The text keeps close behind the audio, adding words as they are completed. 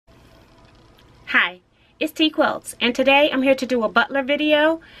Hi, it's Teaquilts, and today I'm here to do a Butler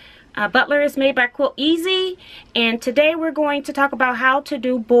video. Butler is made by Quilt Easy, and today we're going to talk about how to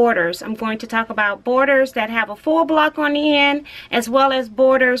do borders. I'm going to talk about borders that have a full block on the end, as well as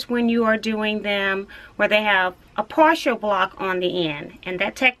borders when you are doing them where they have a partial block on the end. And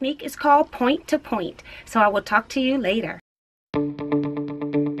that technique is called point to point. So I will talk to you later.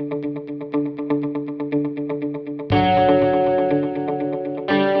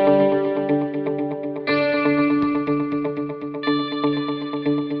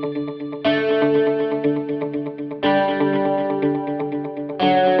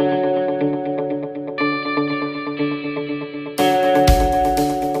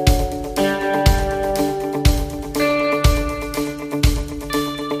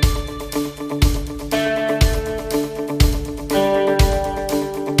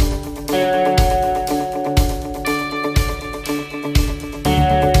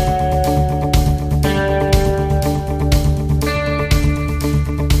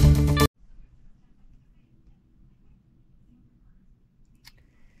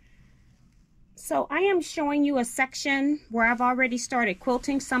 So I am showing you a section where I've already started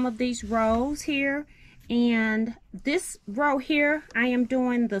quilting some of these rows here, and this row here I am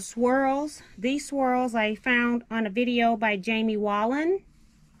doing the swirls. These swirls I found on a video by Jamie Wallen,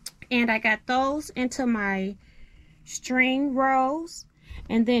 and I got those into my string rows.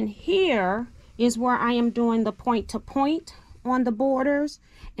 And then here is where I am doing the point to point on the borders,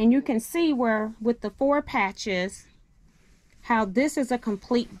 and you can see where with the 4 patches how this is a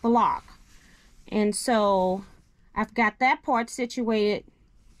complete block. And so I've got that part situated.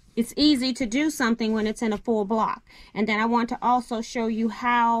 It's easy to do something when it's in a full block. And then I want to also show you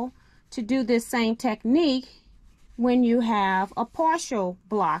how to do this same technique when you have a partial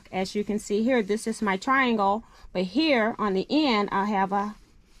block. As you can see here, this is my triangle, but here on the end I have a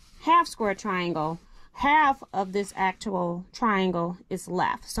half square triangle. Half of this actual triangle is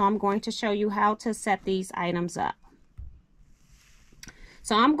left. So I'm going to show you how to set these items up.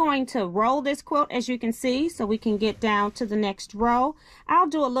 So I'm going to roll this quilt, as you can see, so we can get down to the next row. I'll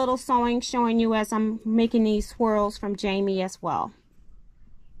do a little sewing showing you as I'm making these swirls from Jamie as well.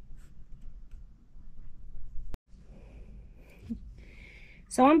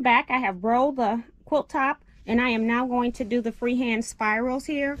 So I'm back. I have rolled the quilt top, and I am now going to do the freehand spirals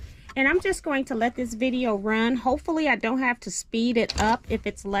here. And I'm just going to let this video run. Hopefully I don't have to speed it up. If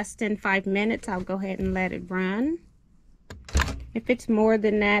it's less than 5 minutes, I'll go ahead and let it run. If it's more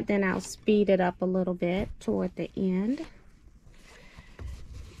than that, then I'll speed it up a little bit toward the end.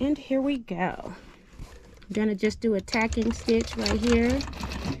 And here we go. I'm gonna just do a tacking stitch right here.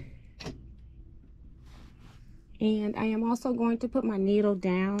 And I am also going to put my needle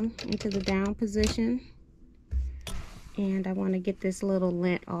down into the down position. And I want to get this little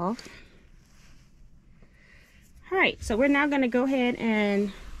lint off. All right, so we're now gonna go ahead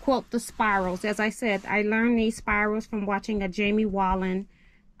and quilt the spirals. As I said, I learned these spirals from watching a Jamie Wallen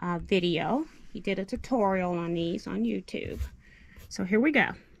video. He did a tutorial on these on YouTube. So here we go.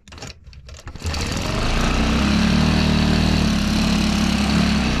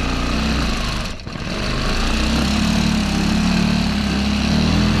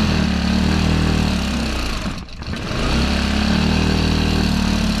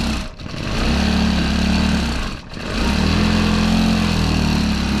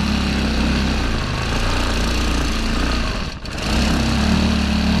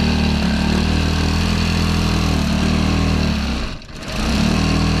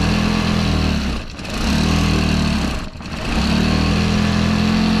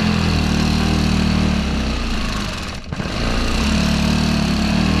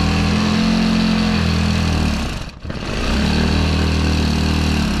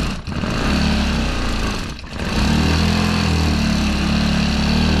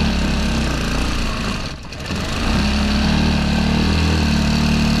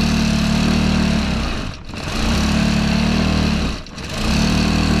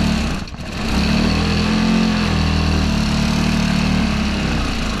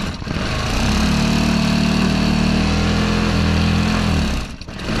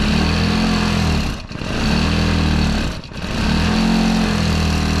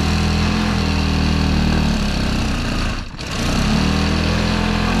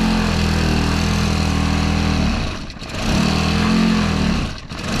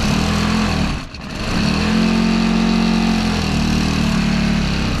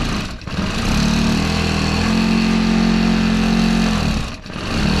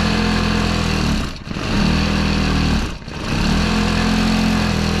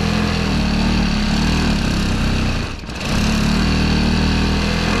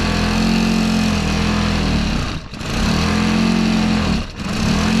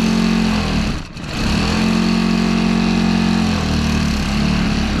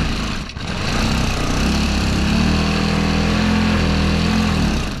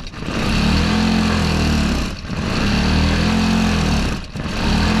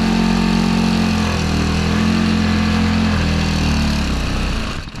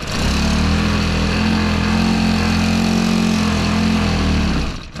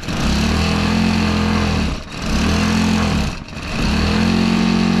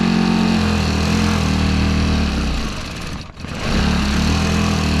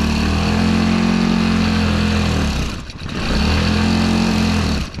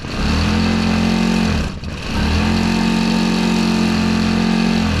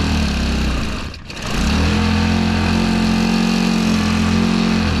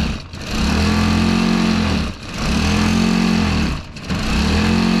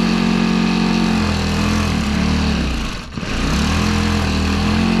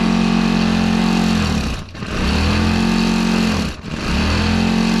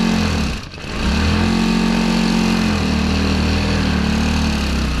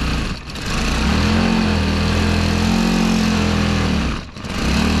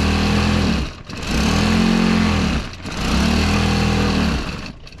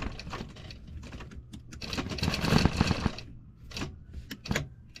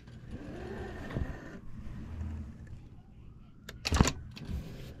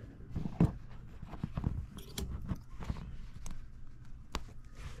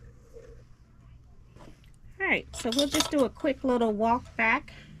 So we'll just do a quick little walk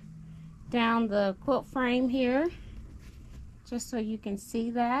back down the quilt frame here, just so you can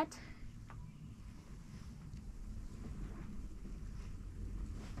see that.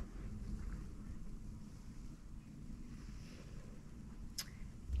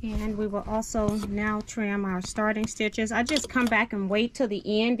 And we will also now trim our starting stitches. I just come back and wait till the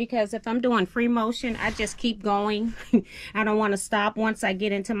end, because if I'm doing free motion, I just keep going. I don't want to stop once I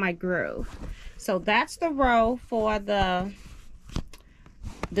get into my groove. So that's the row for the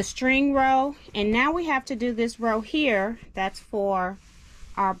string row. And now we have to do this row here. That's for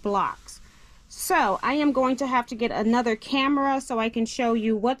our blocks. So I am going to have to get another camera so I can show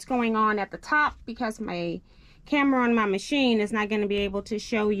you what's going on at the top, because my camera on my machine is not going to be able to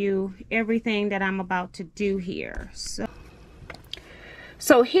show you everything that I'm about to do here.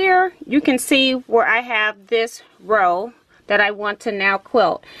 So here you can see where I have this row that I want to now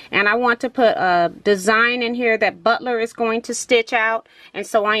quilt, and I want to put a design in here that Butler is going to stitch out, and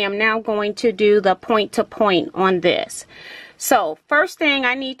so I am now going to do the point to point on this. So first thing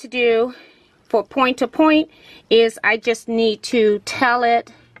I need to do for point to point is I just need to tell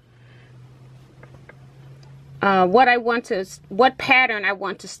it what pattern I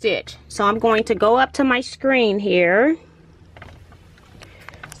want to stitch. So I'm going to go up to my screen here.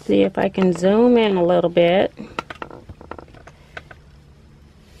 See if I can zoom in a little bit.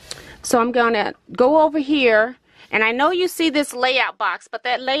 So I'm going to go over here, and I know you see this layout box, but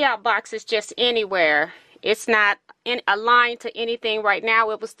that layout box is just anywhere. It's not aligned to anything right now.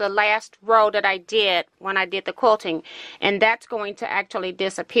 It was the last row that I did when I did the quilting, and that's going to actually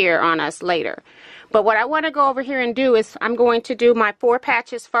disappear on us later. But what I want to go over here and do is I'm going to do my 4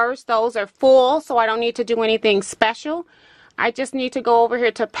 patches first. Those are full, so I don't need to do anything special. I just need to go over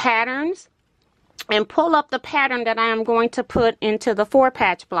here to patterns and pull up the pattern that I am going to put into the 4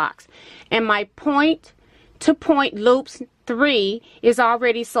 patch blocks. And my point to point loops 3 is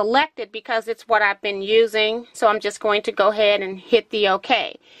already selected because it's what I've been using. So I'm just going to go ahead and hit the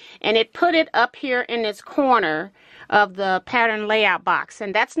OK. And it put it up here in this corner of the pattern layout box.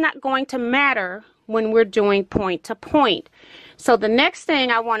 And that's not going to matter when we're doing point to point. So the next thing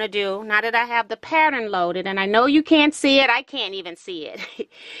I want to do, now that I have the pattern loaded, and I know you can't see it, I can't even see it,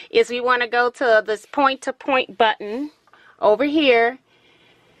 is we want to go to this point to point button over here.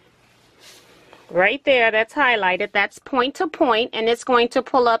 Right there, that's highlighted. That's point to point, and it's going to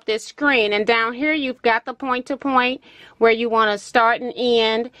pull up this screen. And down here you've got the point to point where you want to start and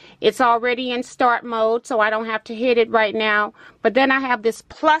end. It's already in start mode, so I don't have to hit it right now. But then I have this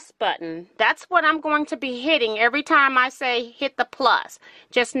plus button. That's what I'm going to be hitting every time I say hit the plus.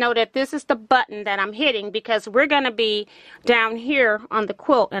 Just know that this is the button that I'm hitting, because we're going to be down here on the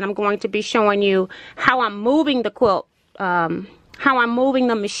quilt, and I'm going to be showing you how I'm moving the quilt, how I'm moving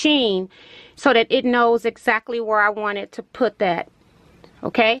the machine, so that it knows exactly where I want it to put that.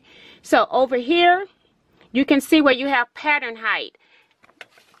 Okay, so over here you can see where you have pattern height.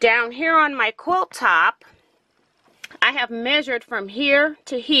 Down here on my quilt top, I have measured from here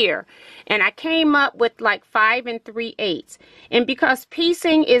to here, and I came up with like 5 3/8. And because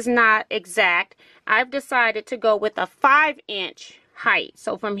piecing is not exact, I've decided to go with a 5-inch height.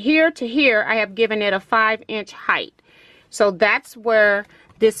 So from here to here I have given it a 5-inch height. So that's where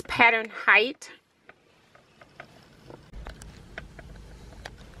this pattern height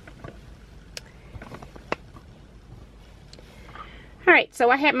Alright,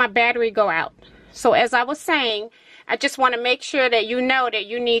 so I had my battery go out. So as I was saying, I just want to make sure that you know that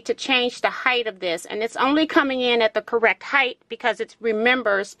you need to change the height of this, and it's only coming in at the correct height because it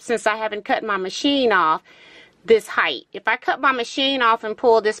remembers, since I haven't cut my machine off, this height. If I cut my machine off and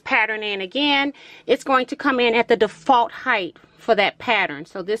pull this pattern in again, it's going to come in at the default height for that pattern.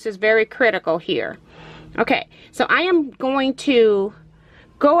 So this is very critical here. Okay, so I am going to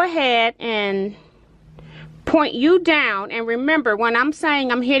go ahead and point you down, and remember, when I'm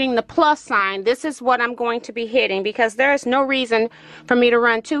saying I'm hitting the plus sign, this is what I'm going to be hitting, because there is no reason for me to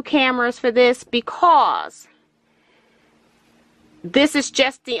run 2 cameras for this, because this is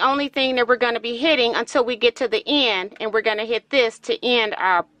just the only thing that we're going to be hitting until we get to the end, and we're going to hit this to end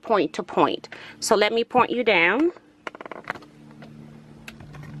our point to point. So let me point you down.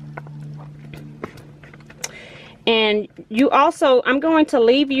 And you also, I'm going to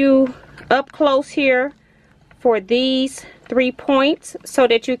leave you up close here for these 3 points so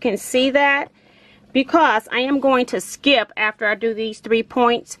that you can see that, because I am going to skip after I do these 3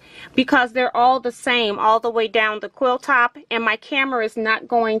 points, because they're all the same all the way down the quilt top, and my camera is not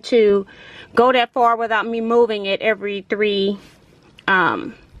going to go that far without me moving it every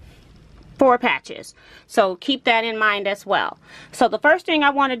 4 patches. So keep that in mind as well. So the first thing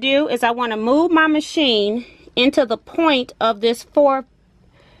I want to do is I want to move my machine into the point of this 4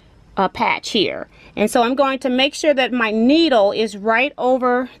 patch here. And so I'm going to make sure that my needle is right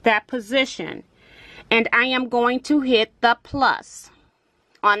over that position. And I am going to hit the plus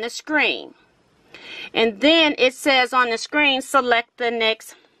on the screen. And then it says on the screen, select the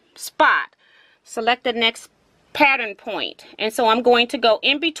next spot. Select the next pattern point. And so I'm going to go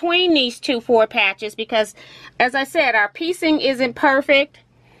in between these 2 4 patches because, as I said, our piecing isn't perfect.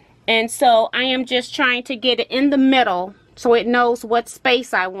 And so I am just trying to get it in the middle so it knows what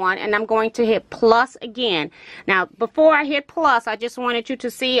space I want. And I'm going to hit plus again. Now, before I hit plus, I just wanted you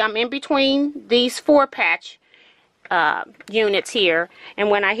to see I'm in between these 4 patch units here. And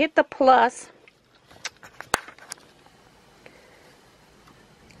when I hit the plus,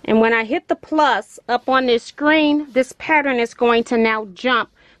 up on this screen, this pattern is going to now jump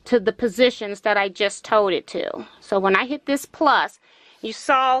to the positions that I just told it to. So when I hit this plus, you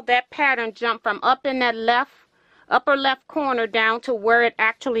saw that pattern jump from up in that upper left corner down to where it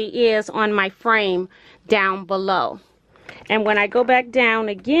actually is on my frame down below. And when I go back down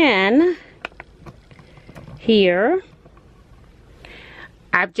again here,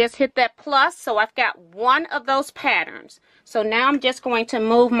 I've just hit that plus, so I've got one of those patterns. So now I'm just going to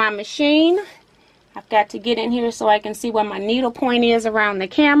move my machine. I've got to get in here so I can see where my needle point is around the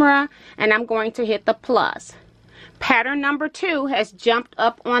camera, and I'm going to hit the plus. Pattern number 2 has jumped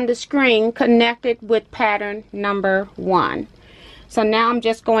up on the screen, connected with pattern number 1. So now I'm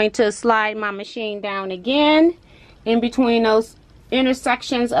just going to slide my machine down again in between those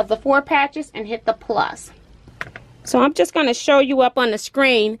intersections of the 4 patches and hit the plus. So I'm just going to show you up on the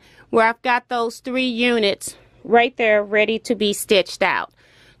screen where I've got those 3 units right there ready to be stitched out.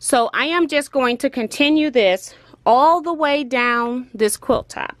 So I am just going to continue this all the way down this quilt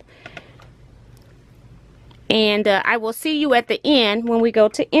top. And I will see you at the end when we go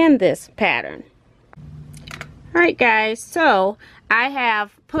to end this pattern. Alright guys, so I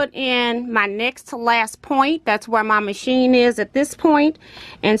have put in my next to last point. That's where my machine is at this point.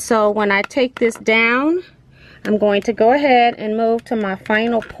 And so when I take this down, I'm going to go ahead and move to my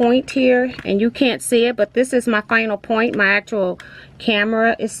final point here. And you can't see it, but this is my final point. My actual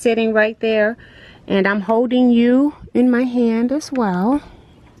camera is sitting right there. And I'm holding you in my hand as well.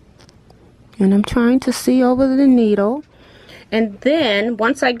 And I'm trying to see over the needle. And then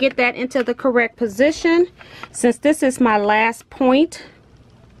once I get that into the correct position, since this is my last point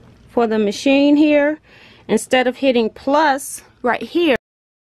for the machine here, instead of hitting plus right here,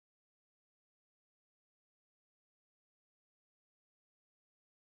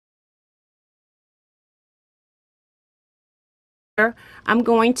 I'm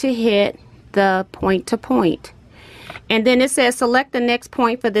going to hit the point to point. And then it says select the next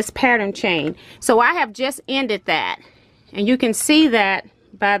point for this pattern chain. So I have just ended that. And you can see that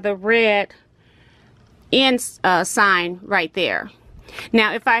by the red end sign right there.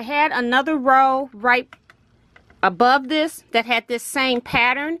 Now if I had another row right above this that had this same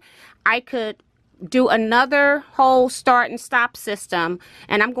pattern, I could do another whole start and stop system,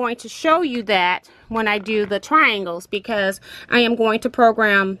 and I'm going to show you that when I do the triangles, because I am going to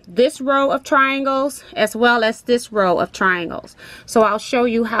program this row of triangles as well as this row of triangles. So I'll show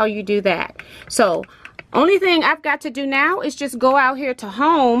you how you do that. So only thing I've got to do now is just go out here to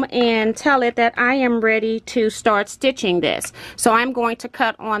home and tell it that I am ready to start stitching this. So I'm going to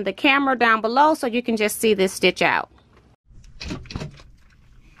cut on the camera down below so you can just see this stitch out.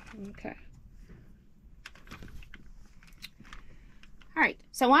 Okay. Alright,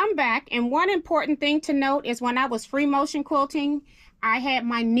 so I'm back, and one important thing to note is when I was free motion quilting, I had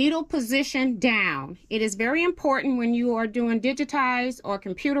my needle position down. It is very important when you are doing digitized or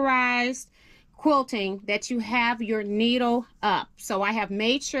computerized quilting that you have your needle up. So I have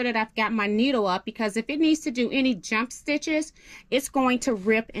made sure that I've got my needle up, because if it needs to do any jump stitches, it's going to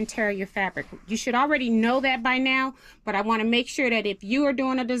rip and tear your fabric. You should already know that by now, but I want to make sure that if you are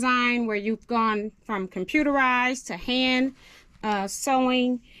doing a design where you've gone from computerized to hand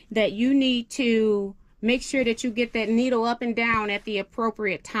sewing, that you need to make sure that you get that needle up and down at the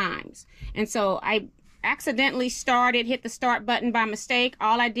appropriate times. And so I accidentally hit the start button by mistake.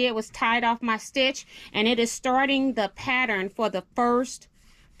 All I did was tied off my stitch, and it is starting the pattern for the first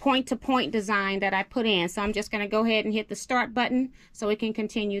point to point design that I put in. So I'm just going to go ahead and hit the start button so it can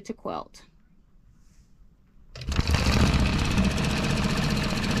continue to quilt.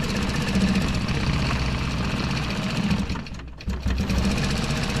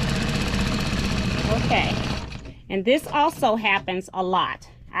 Okay, and this also happens a lot.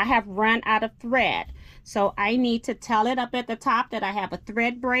 I have run out of thread, so I need to tell it up at the top that I have a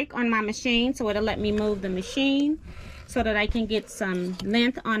thread break on my machine, so it'll let me move the machine so that I can get some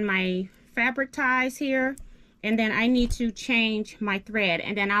length on my fabric ties here. and then I need to change my thread,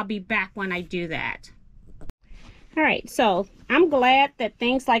 and then I'll be back when I do that. All right, so I'm glad that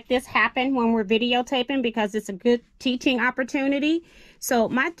things like this happen when we're videotaping, because it's a good teaching opportunity. So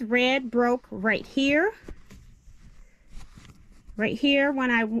my thread broke right here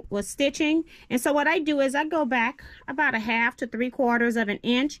when I was stitching. And so what I do is I go back about 1/2 to 3/4 of an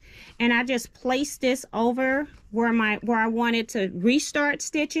inch, and I just place this over where I wanted to restart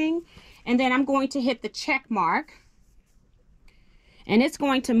stitching, and then I'm going to hit the check mark, and it's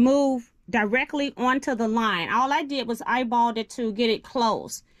going to move directly onto the line. All I did was eyeballed it to get it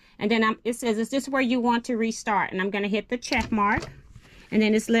close, and then it says, is this where you want to restart? And I'm going to hit the check mark, and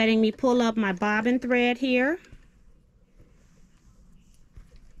then it's letting me pull up my bobbin thread here.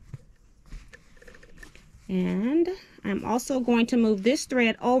 And I'm also going to move this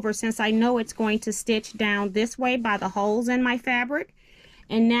thread over, since I know it's going to stitch down this way by the holes in my fabric.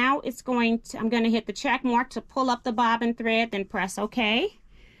 And now I'm going to hit the check mark to pull up the bobbin thread, then press OK.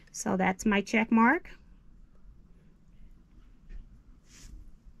 So that's my check mark.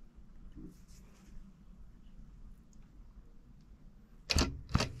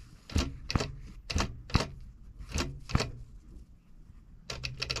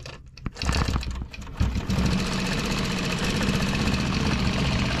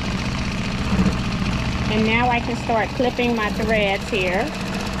 And now I can start clipping my threads here.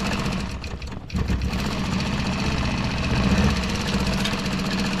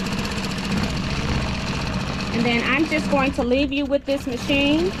 And then I'm just going to leave you with this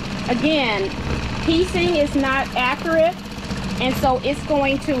machine. Again, piecing is not accurate, and so it's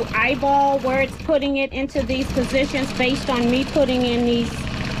going to eyeball where it's putting it into these positions based on me putting in these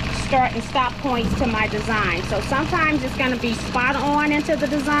start and stop points to my design. So sometimes it's going to be spot on into the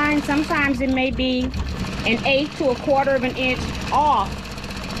design. Sometimes it may be 1/8 to 1/4 of an inch off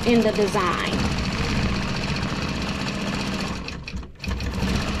in the design.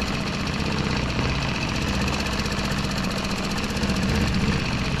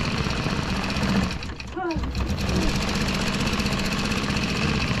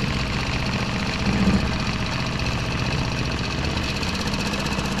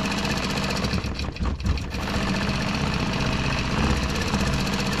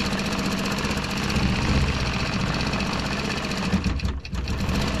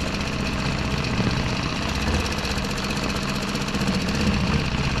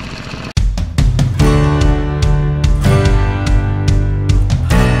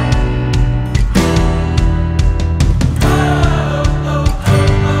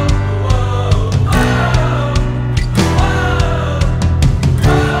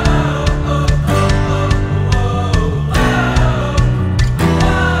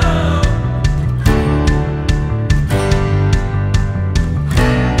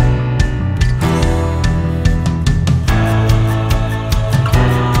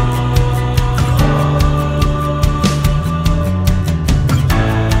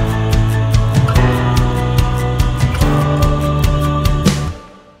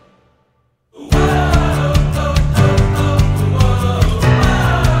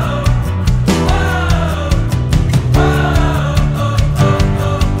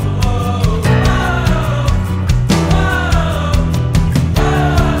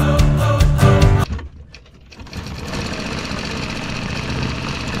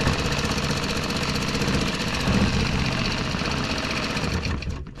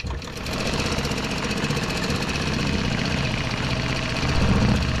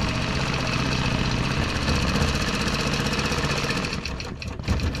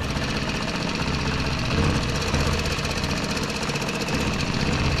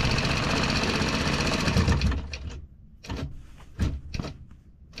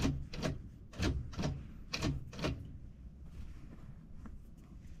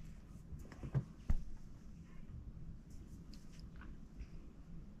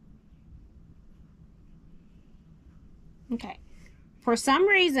 Okay, for some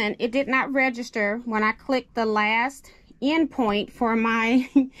reason it did not register when I clicked the last end point for my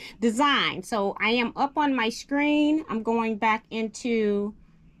design. So I am up on my screen. I'm going back into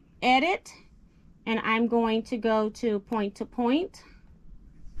edit, and I'm going to go to point to point,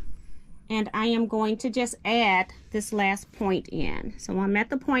 and I am going to just add this last point in. So I'm at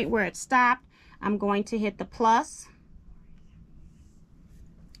the point where it stopped. I'm going to hit the plus,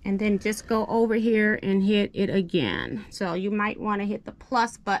 and then just go over here and hit it again. So you might want to hit the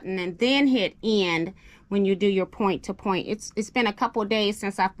plus button and then hit end when you do your point to point. It's been a couple days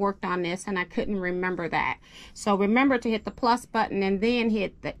since I've worked on this, and I couldn't remember that. So remember to hit the plus button and then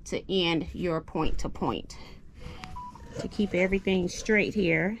hit to end your point to point to keep everything straight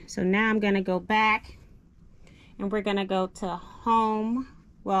here. So now I'm going to go back and we're going to go to home.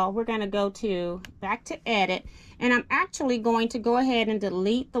 Well, we're going to go to back to edit, and I'm actually going to go ahead and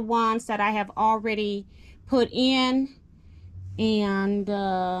delete the ones that I have already put in, and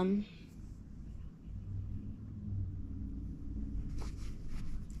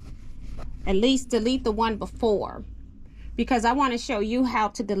at least delete the one before, because I want to show you how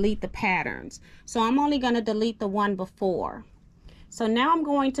to delete the patterns. So I'm only going to delete the one before. So now I'm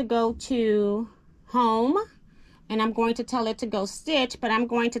going to go to home, and I'm going to tell it to go stitch, but I'm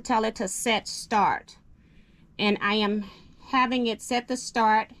going to tell it to set start. And I am having it set the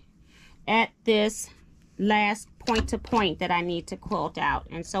start at this last point to point that I need to quilt out.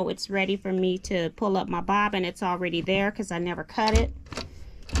 And so it's ready for me to pull up my bobbin. It's already there because I never cut it.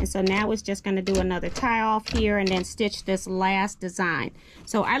 And so now it's just going to do another tie off here and then stitch this last design.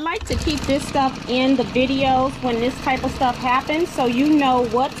 So I like to keep this stuff in the videos when this type of stuff happens, so you know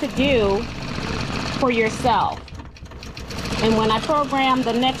what to do for yourself. And when I program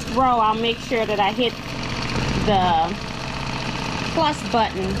the next row, I'll make sure that I hit the plus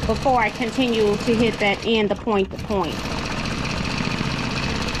button before I continue to hit that end, the point to point.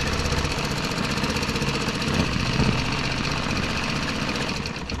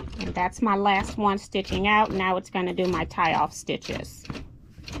 And that's my last one stitching out. Now it's going to do my tie off stitches.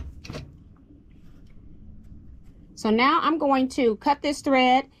 So now I'm going to cut this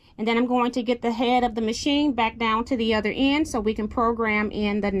thread, and then I'm going to get the head of the machine back down to the other end so we can program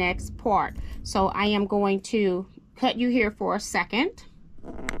in the next part. So I am going to cut you here for a second.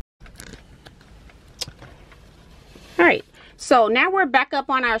 All right, so now we're back up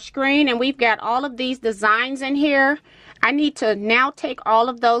on our screen, and we've got all of these designs in here. I need to now take all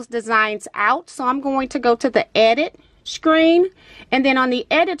of those designs out. So I'm going to go to the edit screen, and then on the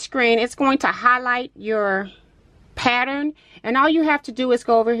edit screen, it's going to highlight your pattern, and all you have to do is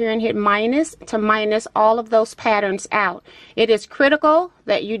go over here and hit minus to minus all of those patterns out. It is critical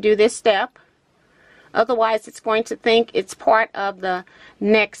that you do this step, otherwise it's going to think it's part of the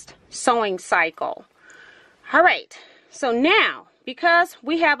next sewing cycle. All right, so now because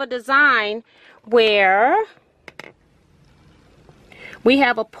we have a design where we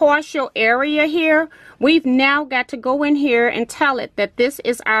have a partial area here, we've now got to go in here and tell it that this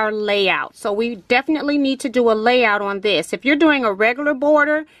is our layout. So we definitely need to do a layout on this. If you're doing a regular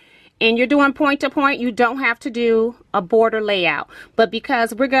border and you're doing point to point, you don't have to do a border layout. But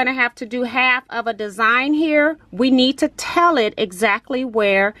because we're going to have to do half of a design here, we need to tell it exactly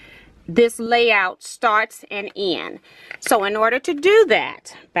where this layout starts and ends. So in order to do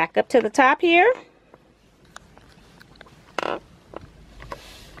that, back up to the top here,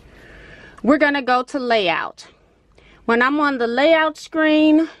 we're going to go to layout. When I'm on the layout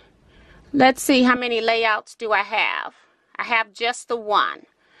screen, let's see how many layouts do I have. I have just the one.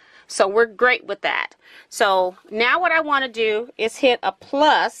 So we're great with that. So now what I want to do is hit a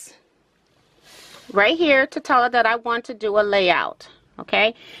plus right here to tell it that I want to do a layout.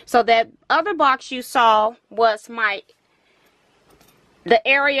 Okay, so that other box you saw was the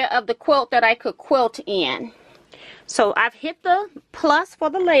area of the quilt that I could quilt in. So I've hit the plus for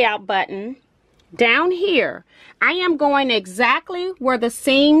the layout button. Down here, I am going exactly where the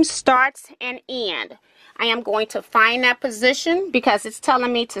seam starts and ends. I am going to find that position because it's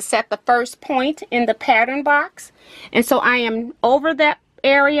telling me to set the first point in the pattern box. And so I am over that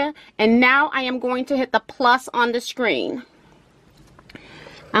area, and now I am going to hit the plus on the screen.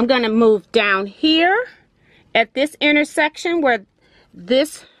 I'm going to move down here at this intersection where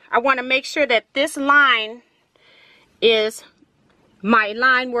I want to make sure that this line is my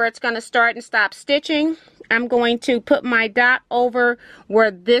line where it's going to start and stop stitching. I'm going to put my dot over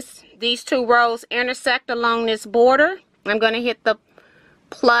where these two rows intersect along this border. I'm going to hit the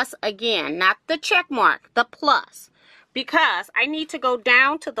plus again, not the check mark, the plus, because I need to go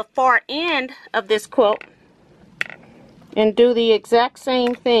down to the far end of this quilt and do the exact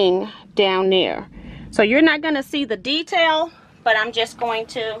same thing down there. So you're not going to see the detail, but I'm just going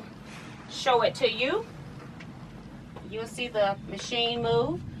to show it to you. You'll see the machine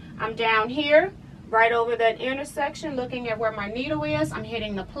move. I'm down here, right over that intersection, looking at where my needle is. I'm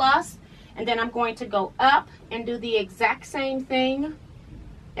hitting the plus, and then I'm going to go up and do the exact same thing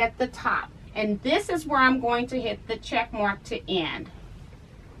at the top. And this is where I'm going to hit the check mark to end.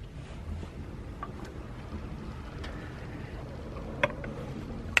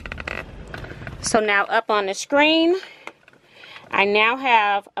 So now up on the screen, I now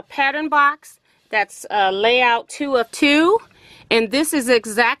have a pattern box that's layout 2 of 2, and this is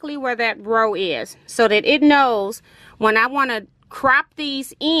exactly where that row is, so that it knows when I want to crop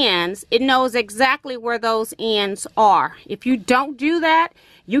these ends, it knows exactly where those ends are. If you don't do that,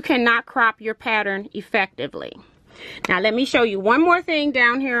 you cannot crop your pattern effectively. Now let me show you one more thing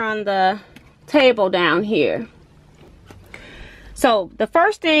down here on the table down here. So the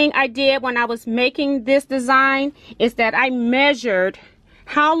first thing I did when I was making this design is that I measured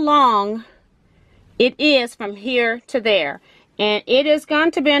how long it is from here to there. And it is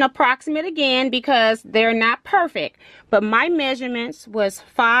going to be an approximate again because they're not perfect. But my measurements was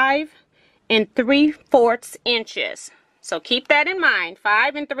 5 3/4 inches. So keep that in mind,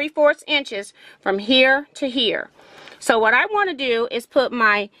 5 3/4 inches from here to here. So what I want to do is put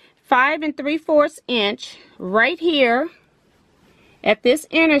my 5 3/4 inch right here at this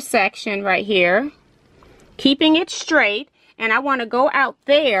intersection right here, keeping it straight, and I want to go out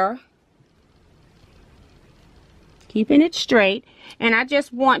there, keeping it straight, and I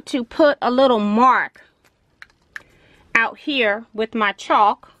just want to put a little mark out here with my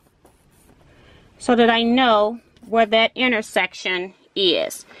chalk so that I know where that intersection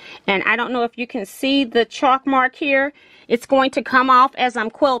is. And I don't know if you can see the chalk mark here. It's going to come off as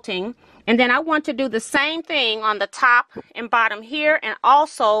I'm quilting. And then I want to do the same thing on the top and bottom here, and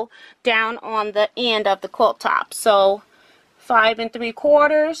also down on the end of the quilt top. So 5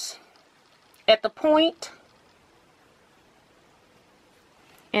 3/4 at the point,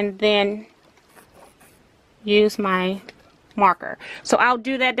 and then use my marker. So I'll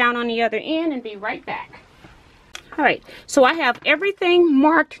do that down on the other end and be right back. Alright, so I have everything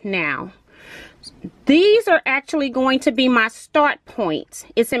marked now. These are actually going to be my start points.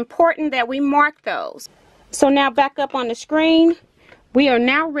 It's important that we mark those. So now back up on the screen, we are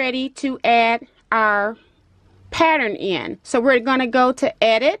now ready to add our pattern in. So we're going to go to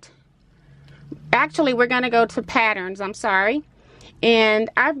edit. Actually, we're going to go to patterns, I'm sorry. And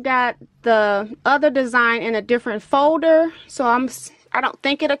I've got the other design in a different folder. So I don't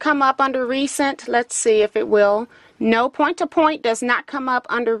think it'll come up under recent. Let's see if it will. No, point to point does not come up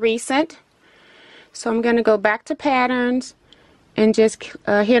under recent. So I'm going to go back to patterns and just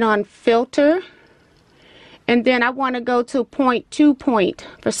hit on filter. And then I want to go to point to point.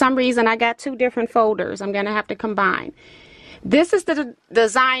 For some reason I got two different folders. I'm going to have to combine. This is the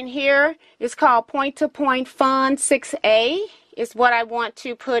design here. It's called Point to Point Fun 6A. Is what I want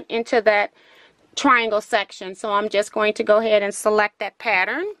to put into that triangle section. So I'm just going to go ahead and select that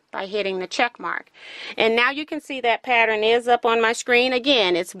pattern by hitting the check mark. And now you can see that pattern is up on my screen.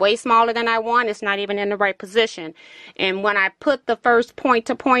 Again, it's way smaller than I want. It's not even in the right position. And when I put the first point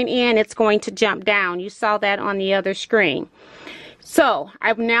to point in, it's going to jump down. You saw that on the other screen. So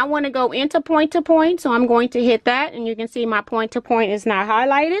I now want to go into point to point, so I'm going to hit that, and you can see my point to point is now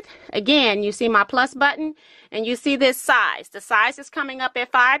highlighted. Again, you see my plus button, and you see this size. The size is coming up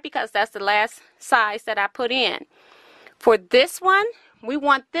at 5 because that's the last size that I put in. For this one, we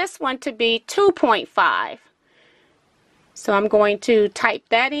want this one to be 2.5. So I'm going to type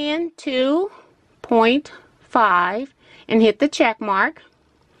that in, 2.5, and hit the check mark.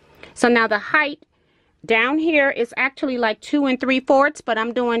 So now the height down here is actually like 2 3/4, but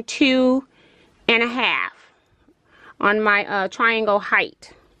I'm doing 2 1/2 on my triangle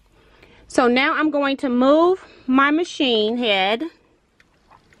height. So now I'm going to move my machine head.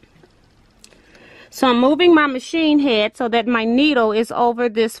 So I'm moving my machine head so that my needle is over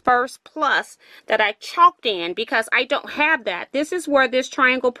this first plus that I chalked in, because I don't have that. This is where this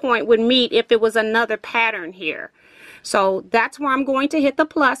triangle point would meet if it was another pattern here. So that's where I'm going to hit the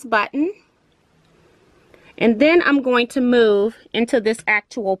plus button. And then I'm going to move into this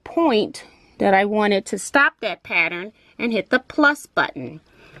actual point that I wanted to stop that pattern and hit the plus button.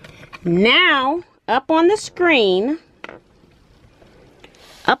 Now, up on the screen,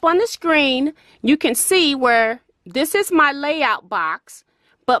 you can see where this is my layout box,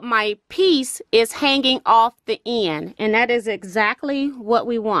 but my piece is hanging off the end, and that is exactly what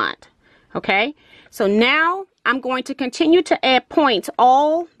we want. Okay, so now I'm going to continue to add points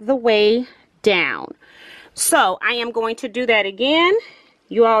all the way down. So I am going to do that again.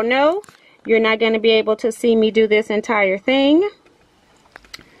 You all know you're not going to be able to see me do this entire thing.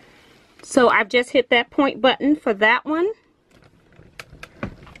 So I've just hit that point button for that one.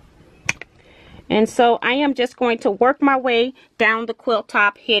 And so I am just going to work my way down the quilt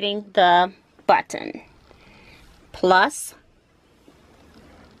top, hitting the button. Plus.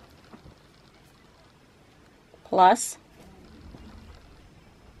 Plus.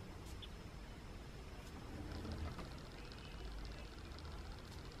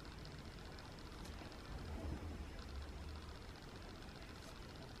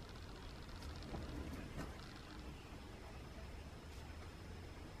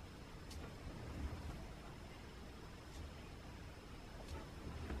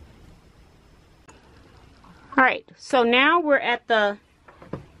 Alright, so now we're at the,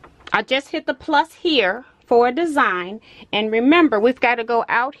 I just hit the plus here for a design. And remember, we've got to go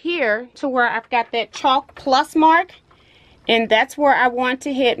out here to where I've got that chalk plus mark, and that's where I want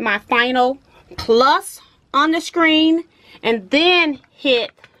to hit my final plus on the screen, and then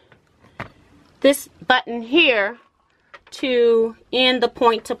hit this button here to end the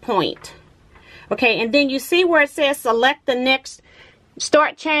point to point. Okay, and then you see where it says select the next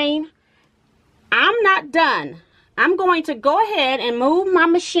start chain. I'm not done. I'm going to go ahead and move my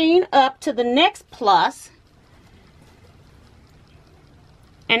machine up to the next plus,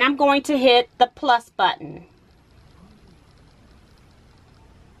 and I'm going to hit the plus button.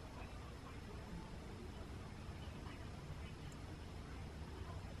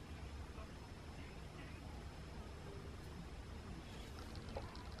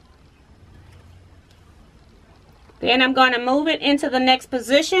 Then I'm going to move it into the next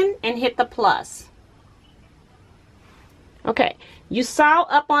position and hit the plus. Okay, you saw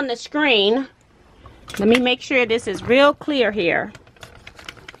up on the screen, let me make sure this is real clear here.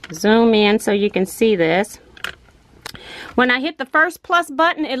 Zoom in so you can see this. When I hit the first plus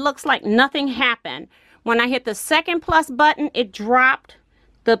button, it looks like nothing happened. When I hit the second plus button, it dropped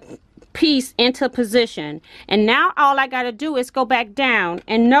the piece into position, and now all I got to do is go back down,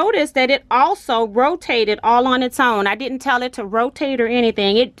 and notice that it also rotated all on its own. I didn't tell it to rotate or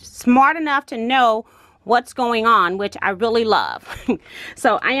anything. It's smart enough to know what's going on, which I really love.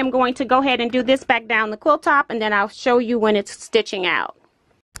 So I am going to go ahead and do this back down the quilt top, and then I'll show you when it's stitching out.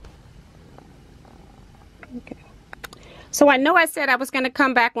 Okay. So I know I said I was going to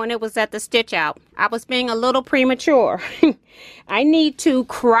come back when it was at the stitch out. I was being a little premature. I need to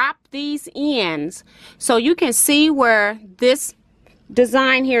crop these ends so you can see where this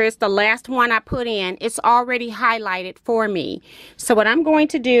design here is the last one I put in. It's already highlighted for me. So what I'm going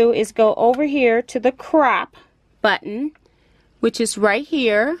to do is go over here to the crop button, which is right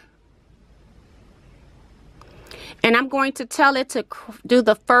here. And I'm going to tell it to do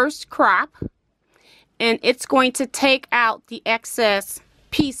the first crop. And it's going to take out the excess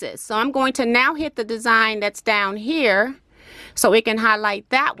pieces. So I'm going to now hit the design that's down here so it can highlight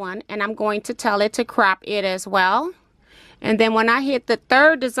that one, and I'm going to tell it to crop it as well. And then when I hit the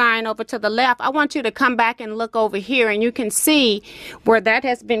third design over to the left, I want you to come back and look over here, and you can see where that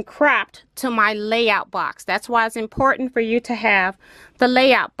has been cropped to my layout box. That's why it's important for you to have the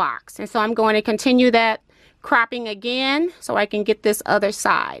layout box. And so I'm going to continue that cropping again so I can get this other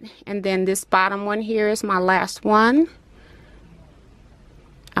side. And then this bottom one here is my last one.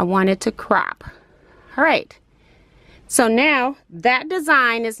 I want it to crop. All right. So now that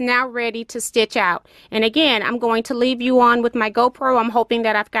design is now ready to stitch out. And again, I'm going to leave you on with my GoPro. I'm hoping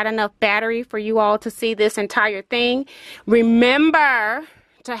that I've got enough battery for you all to see this entire thing. Remember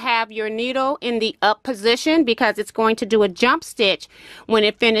to have your needle in the up position because it's going to do a jump stitch. When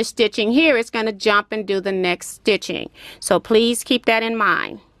it finishes stitching here, it's going to jump and do the next stitching. So please keep that in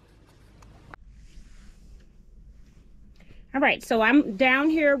mind. All right, so I'm down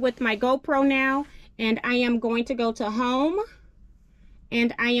here with my GoPro now, and I am going to go to home,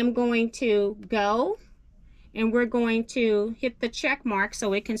 and I am going to go, and we're going to hit the check mark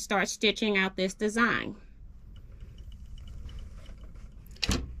so it can start stitching out this design.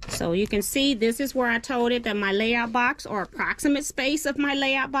 So you can see this is where I told it that my layout box, or approximate space of my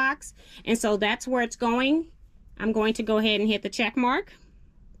layout box, and so that's where it's going. I'm going to go ahead and hit the check mark.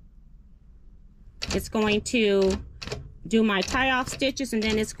 It's going to do my tie off stitches, and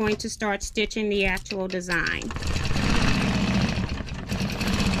then it's going to start stitching the actual design.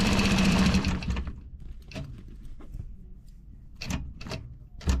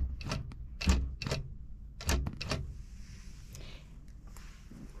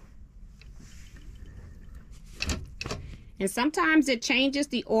 And sometimes it changes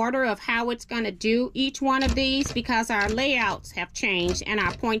the order of how it's going to do each one of these because our layouts have changed and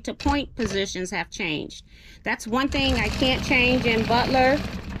our point-to-point positions have changed. That's one thing I can't change in Butler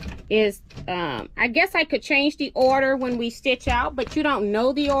is, I guess I could change the order when we stitch out, but you don't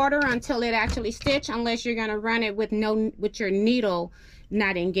know the order until it actually stitch unless you're going to run it with your needle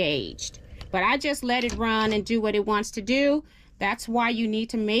not engaged. But I just let it run and do what it wants to do. That's why you need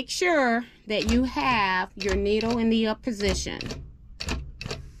to make sure that you have your needle in the up position.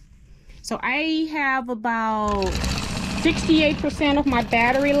 So I have about 68% of my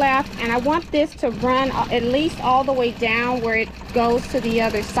battery left, and I want this to run at least all the way down where it goes to the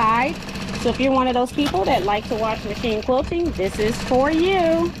other side. So if you're one of those people that like to watch machine quilting, this is for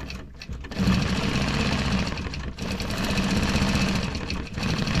you.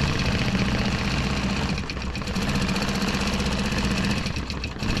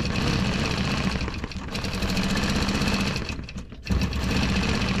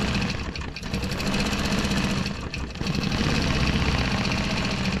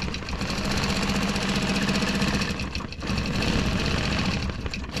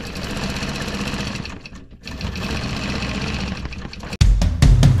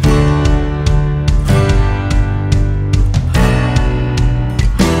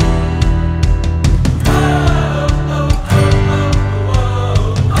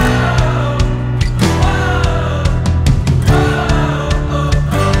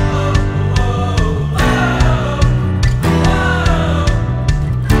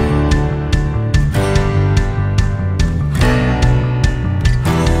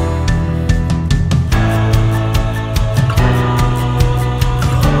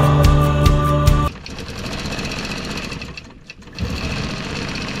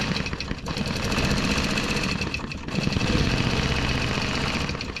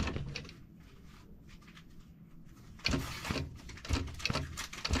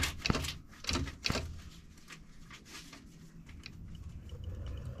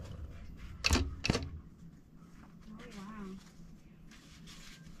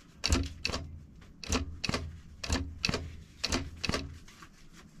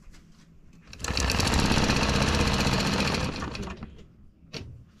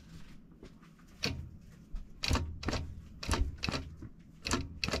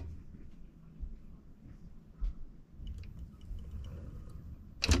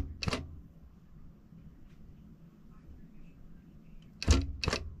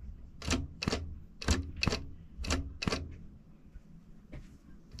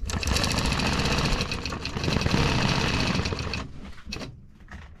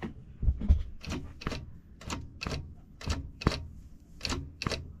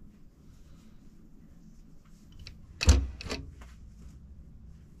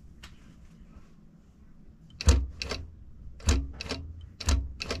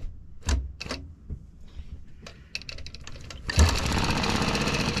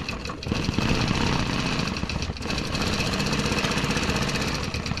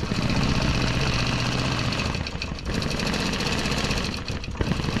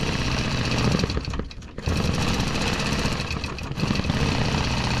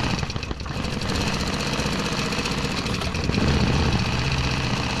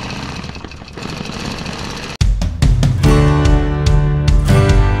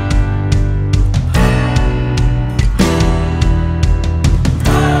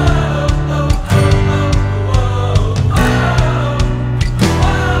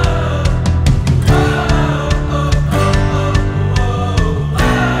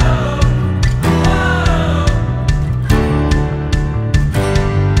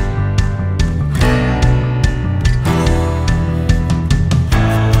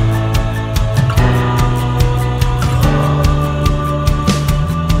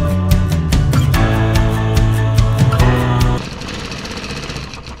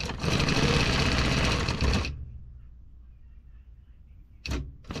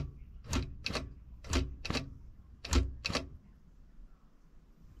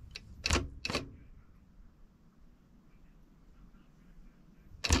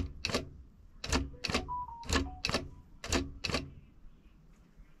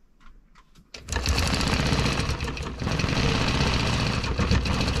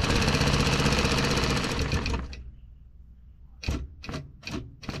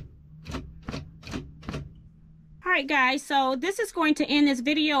 Alright guys, so this is going to end this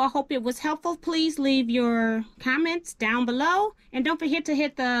video. I hope it was helpful. Please leave your comments down below. And don't forget to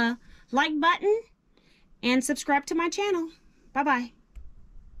hit the like button and subscribe to my channel. Bye-bye.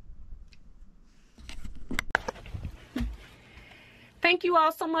 Thank you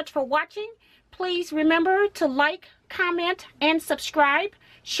all so much for watching. Please remember to like, comment, and subscribe.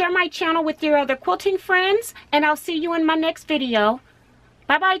 Share my channel with your other quilting friends. And I'll see you in my next video.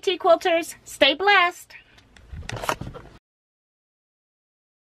 Bye-bye, Teaquilters. Stay blessed.